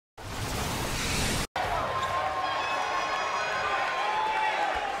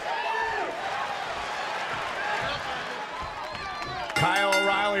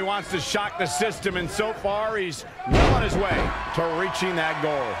wants to shock the system, and so far he's well on his way to reaching that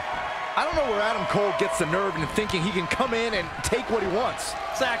goal. I don't know where Adam Cole gets the nerve in thinking he can come in and take what he wants.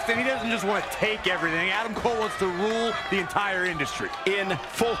 Saxton, he doesn't just want to take everything. Adam Cole wants to rule the entire industry. In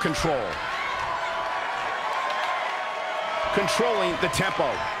full control. Controlling the tempo.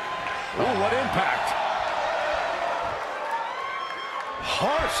 Ooh, what impact.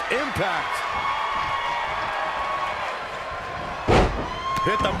 Harsh impact.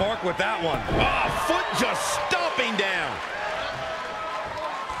 Hit the mark with that one. Oh, foot just stomping down.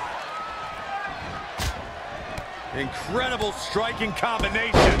 Incredible striking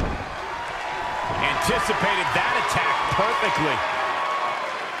combination. Anticipated that attack perfectly.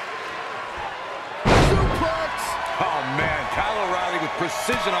 Suplex. Oh, man. Kyle O'Reilly with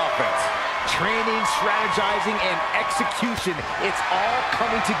precision offense. Training, strategizing, and execution. It's all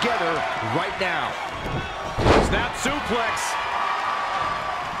coming together right now. Snap suplex.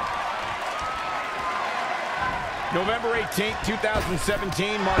 November 18th,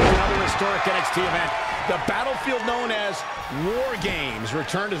 2017 marks another historic NXT event. The battlefield known as War Games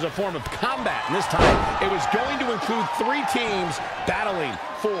returned as a form of combat, and this time it was going to include 3 teams battling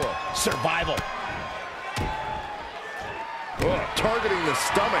for survival. Targeting the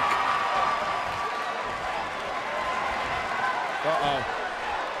stomach. Uh-oh.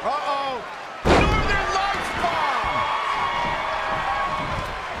 Uh-oh. Northern Lights bomb!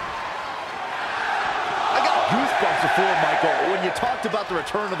 I got goosebumps before, Michael, when you talked about the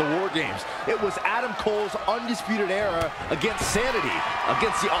return of the War Games. It was Adam Cole's undisputed era against Sanity,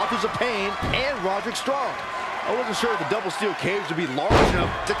 against the Authors of Pain, and Roderick Strong. I wasn't sure if the double steel cage would be large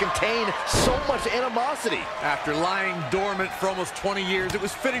enough to contain so much animosity. After lying dormant for almost 20 years, it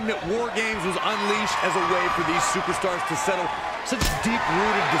was fitting that War Games was unleashed as a way for these superstars to settle such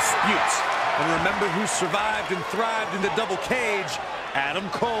deep-rooted disputes. And remember who survived and thrived in the double cage? Adam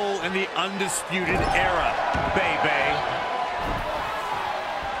Cole and the Undisputed Era, baby.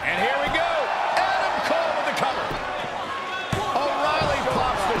 And here we go. Adam Cole with the cover. O'Reilly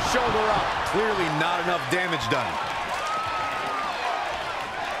pops the shoulder up. Clearly not enough damage done.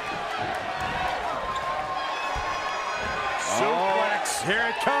 Suplex,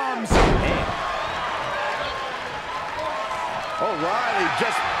 here it comes. O'Reilly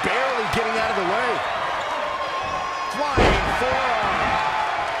just barely getting out of the way. Flying forearm.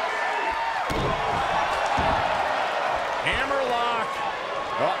 Hammerlock.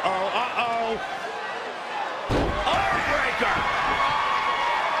 Uh-oh, uh-oh. Armbreaker.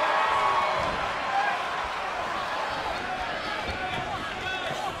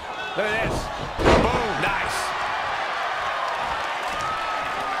 Look at this. Boom. Nice.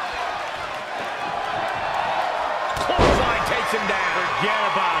 Clothesline takes him down. Forget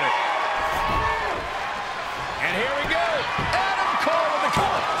about it. And here we go. Adam Cole with the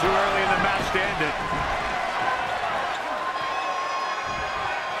cover. Too early in the match to end it.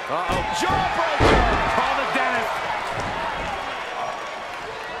 Uh-oh. Jawbreaker. Call the dentist.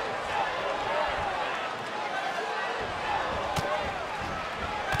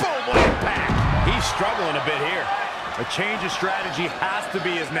 He's struggling a bit here. A change of strategy has to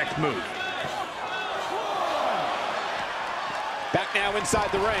be his next move. Back now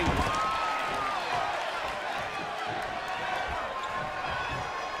inside the ring.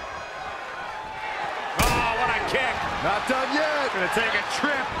 Oh, what a kick. Not done yet. Gonna take a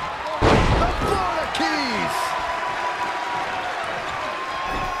trip. The Florida Keys.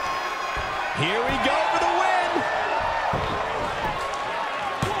 Here we go for the win.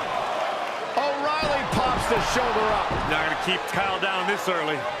 The shoulder up. Not gonna keep Kyle down this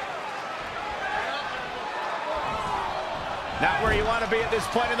early. Not where you want to be at this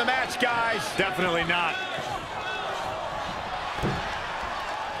point in the match, guys. Definitely not.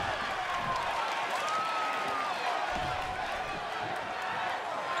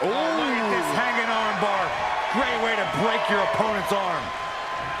 Oh, look at this hanging arm bar. Great way to break your opponent's arm.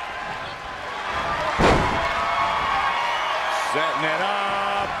 Setting it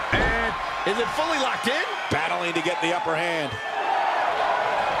up. And is it fully locked in? Battling to get the upper hand.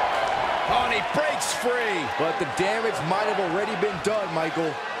 Oh, and he breaks free. But the damage might have already been done,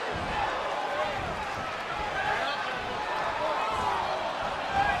 Michael.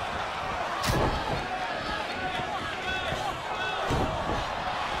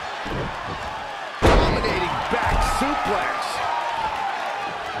 Dominating back suplex.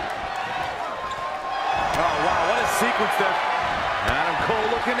 Oh, wow, what a sequence there. Adam Cole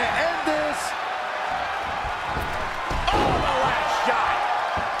looking to end this. Oh, the last shot.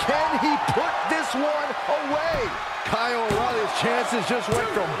 Can he put this one away? Kyle O'Reilly's chances just went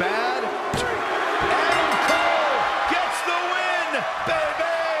from bad. Adam Cole gets the win,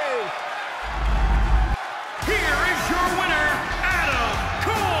 baby.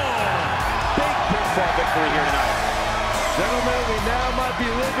 fall victory here tonight. Gentlemen, we now might be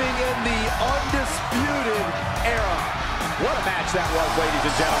living in the undisputed era. What a match that was, ladies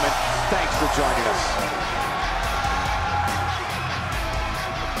and gentlemen. Thanks for joining us.